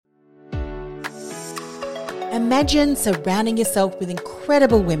Imagine surrounding yourself with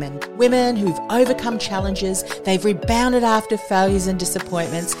incredible women who've overcome challenges, they've rebounded after failures and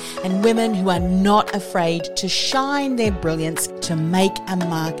disappointments, and women who are not afraid to shine their brilliance to make a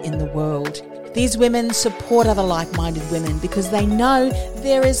mark in the world. These women support other like-minded women because they know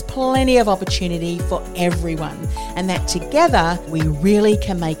there is plenty of opportunity for everyone and that together we really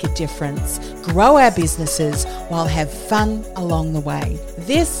can make a difference, grow our businesses while have fun along the way.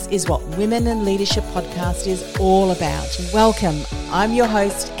 This is what Women in Leadership Podcast is all about. Welcome. I'm your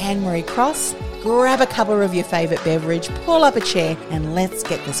host, Anne-Marie Cross. Grab a cuppa of your favourite beverage, pull up a chair and let's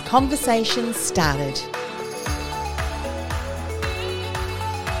get this conversation started.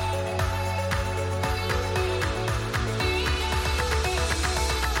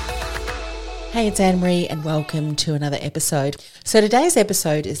 Hey, it's Anne-Marie and welcome to another episode. So today's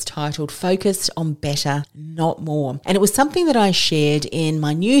episode is titled Focused on Better, Not More. And it was something that I shared in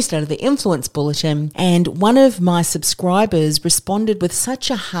my newsletter, the Influence Bulletin, and one of my subscribers responded with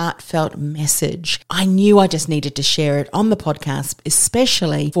such a heartfelt message. I knew I just needed to share it on the podcast,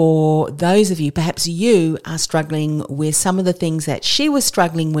 especially for those of you, perhaps you are struggling with some of the things that she was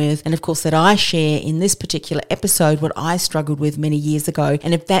struggling with, and of course that I share in this particular episode what I struggled with many years ago.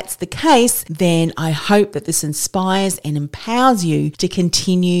 And if that's the case, then I hope that this inspires and empowers you to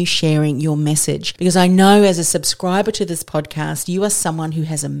continue sharing your message. Because I know as a subscriber to this podcast, you are someone who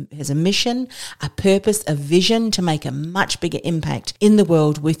has a mission, a purpose, a vision to make a much bigger impact in the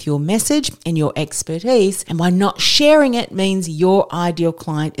world with your message and your expertise. And by not sharing it means your ideal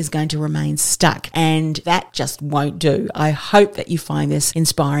client is going to remain stuck. And that just won't do. I hope that you find this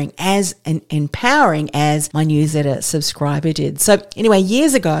inspiring as and empowering as my newsletter subscriber did. So anyway,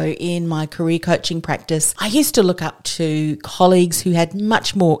 years ago in my career coaching practice, I used to look up to colleagues who had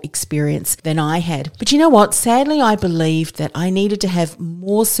much more experience than I had. But you know what? Sadly, I believed that I needed to have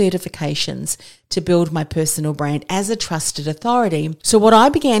more certifications to build my personal brand as a trusted authority. So what I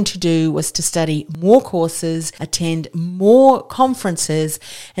began to do was to study more courses, attend more conferences,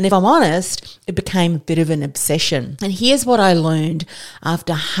 and if I'm honest, it became a bit of an obsession. And here's what I learned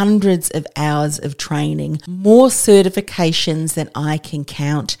after hundreds of hours of training, more certifications than I can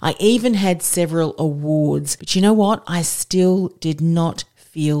count. I even had several awards, but you know what? I still did not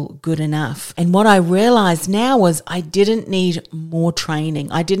feel good enough. And what I realized now was I didn't need more training.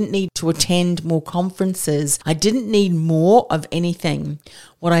 I didn't need to attend more conferences. I didn't need more of anything.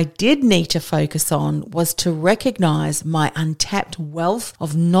 What I did need to focus on was to recognize my untapped wealth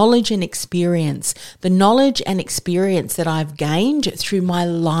of knowledge and experience, the knowledge and experience that I've gained through my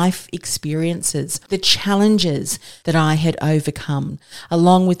life experiences, the challenges that I had overcome,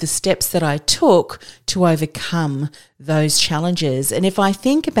 along with the steps that I took to overcome those challenges. And if I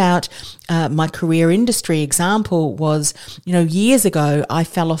think about my career industry example was, years ago, I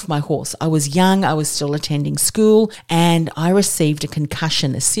fell off my horse. I was young, I was still attending school, and I received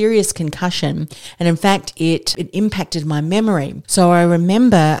a serious concussion. And in fact, it impacted my memory. So I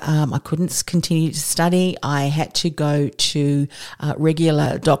remember I couldn't continue to study. I had to go to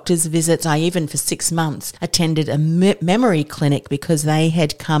regular doctor's visits. I even for 6 months attended a memory clinic because they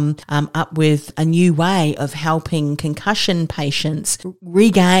had come up with a new way of helping concussion patients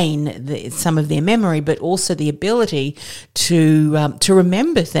regain some of their memory, but also the ability to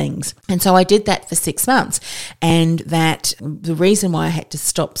remember things. And so I did that for 6 months. And that the reason why I had to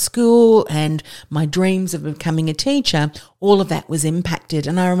stop school and my dreams of becoming a teacher, all of that was impacted.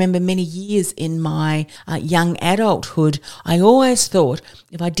 And I remember many years in my young adulthood, I always thought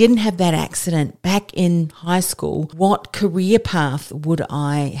if I didn't have that accident back in high school, what career path would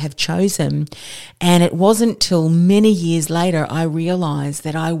I have chosen? And it wasn't till many years later I realized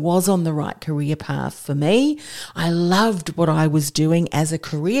that I was on the right career path for me. I loved what I was doing as a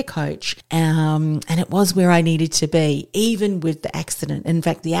career coach, and it was where I needed to be, even with the accident. In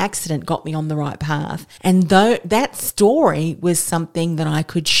fact, the accident got me on the right path. And though that story was something that I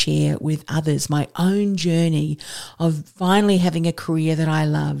could share with others, my own journey of finally having a career that I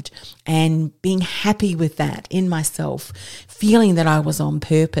loved and being happy with that in myself, feeling that I was on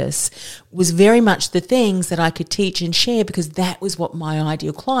purpose, was very much the things that I could teach and share because that was what my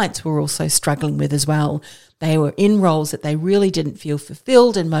ideal clients were also struggling with as well. They were in roles that they really didn't feel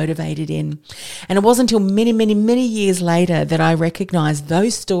fulfilled and motivated in. And it wasn't until many, many, many years later that I recognized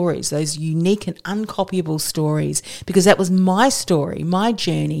those stories, those unique and uncopyable stories, because that was my story, my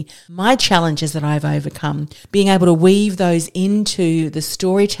journey, my challenges that I've overcome. Being able to weave those into the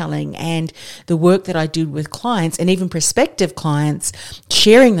storytelling and the work that I do with clients and even prospective clients,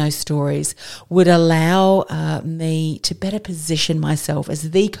 sharing those stories would allow me to better position myself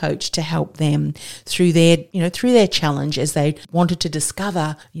as the coach to help them through their through their challenge as they wanted to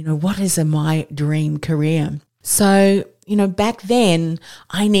discover, what is my dream career. So, back then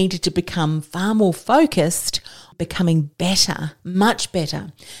I needed to become far more focused, becoming better, much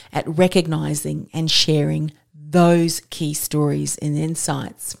better at recognizing and sharing those key stories and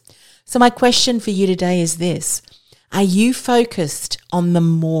insights. So my question for you today is this: are you focused on the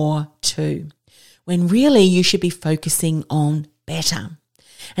more too, when really you should be focusing on better?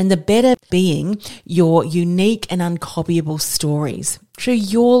 And the better being your unique and uncopyable stories through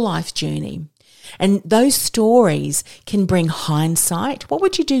your life journey. And those stories can bring hindsight. What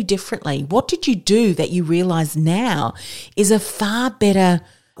would you do differently? What did you do that you realize now is a far better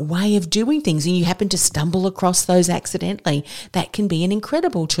way of doing things, and you happen to stumble across those accidentally? That can be an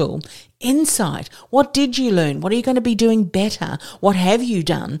incredible tool. Insight. What did you learn? What are you going to be doing better? What have you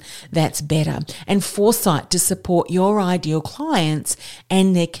done that's better? And foresight to support your ideal clients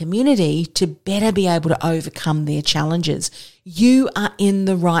and their community to better be able to overcome their challenges. You are in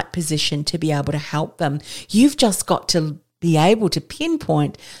the right position to be able to help them. You've just got to be able to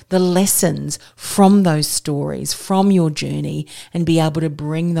pinpoint the lessons from those stories, from your journey, and be able to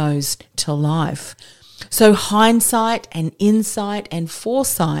bring those to life. So hindsight and insight and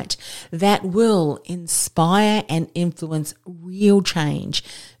foresight that will inspire and influence real change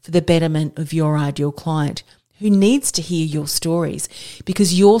for the betterment of your ideal client who needs to hear your stories,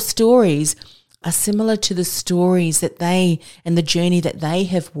 because your stories are similar to the stories that they and the journey that they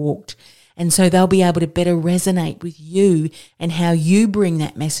have walked. And so they'll be able to better resonate with you and how you bring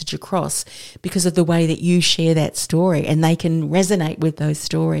that message across because of the way that you share that story, and they can resonate with those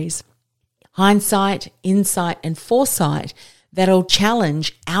stories. Hindsight, insight, and foresight that'll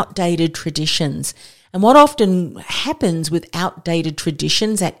challenge outdated traditions. And what often happens with outdated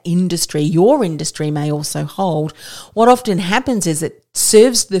traditions that industry, your industry may also hold, what often happens is it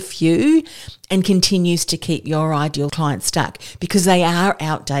serves the few and continues to keep your ideal client stuck because they are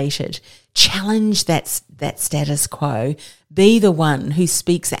outdated. Challenge that status quo. Be the one who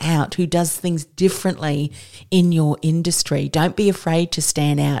speaks out, who does things differently in your industry. Don't be afraid to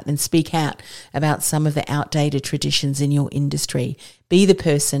stand out and speak out about some of the outdated traditions in your industry. Be the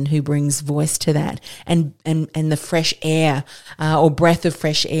person who brings voice to that and the fresh air or breath of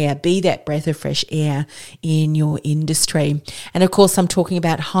fresh air. Be that breath of fresh air in your industry. And of course, I'm talking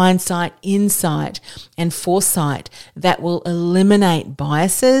about hindsight, insight, and foresight that will eliminate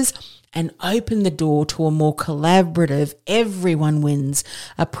biases and open the door to a more collaborative, everyone wins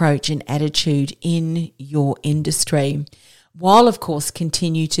approach and attitude in your industry, while of course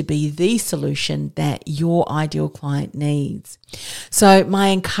continue to be the solution that your ideal client needs. So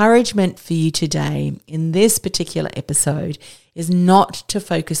my encouragement for you today in this particular episode is not to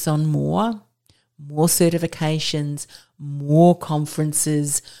focus on more certifications, more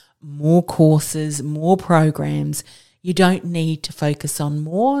conferences, more courses, more programs. You don't need to focus on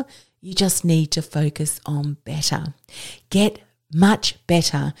more. You just need to focus on better. Get much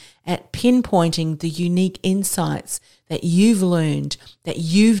better at pinpointing the unique insights that you've learned, that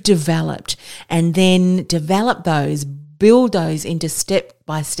you've developed, and then develop those, build those into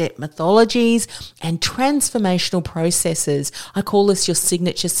step-by-step methodologies and transformational processes. I call this your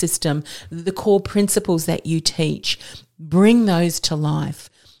signature system, the core principles that you teach. Bring those to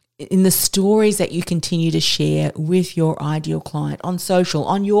life in the stories that you continue to share with your ideal client on social,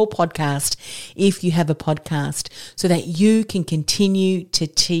 on your podcast, if you have a podcast, so that you can continue to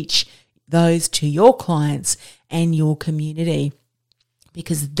teach those to your clients and your community,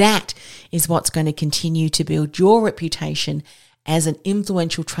 because that is what's going to continue to build your reputation as an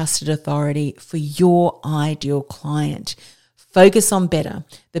influential, trusted authority for your ideal client. Focus on better,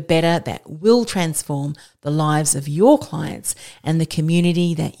 the better that will transform the lives of your clients and the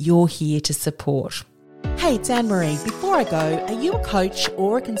community that you're here to support. Hey, it's Anne-Marie. Before I go, are you a coach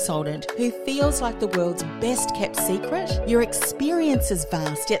or a consultant who feels like the world's best kept secret? Your experience is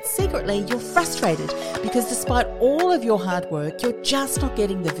vast, yet secretly you're frustrated because despite all of your hard work, you're just not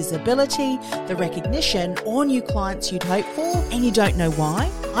getting the visibility, the recognition, or new clients you'd hope for, and you don't know why?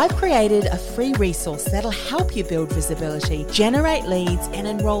 I've created a free resource that'll help you build visibility, generate leads, and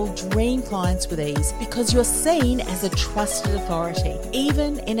enroll dream clients with ease, because you're seen as a trusted authority,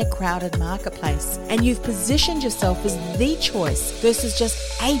 even in a crowded marketplace. And you've positioned yourself as the choice versus just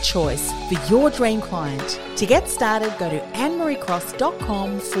a choice for your dream client. To get started, go to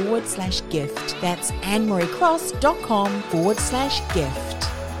annemariecross.com/gift. That's annemariecross.com/gift.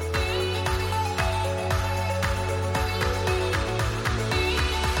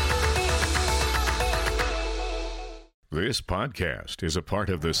 This podcast is a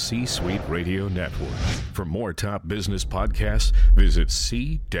part of the C-Suite Radio Network. For more top business podcasts, visit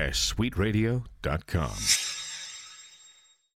c-suiteradio.com.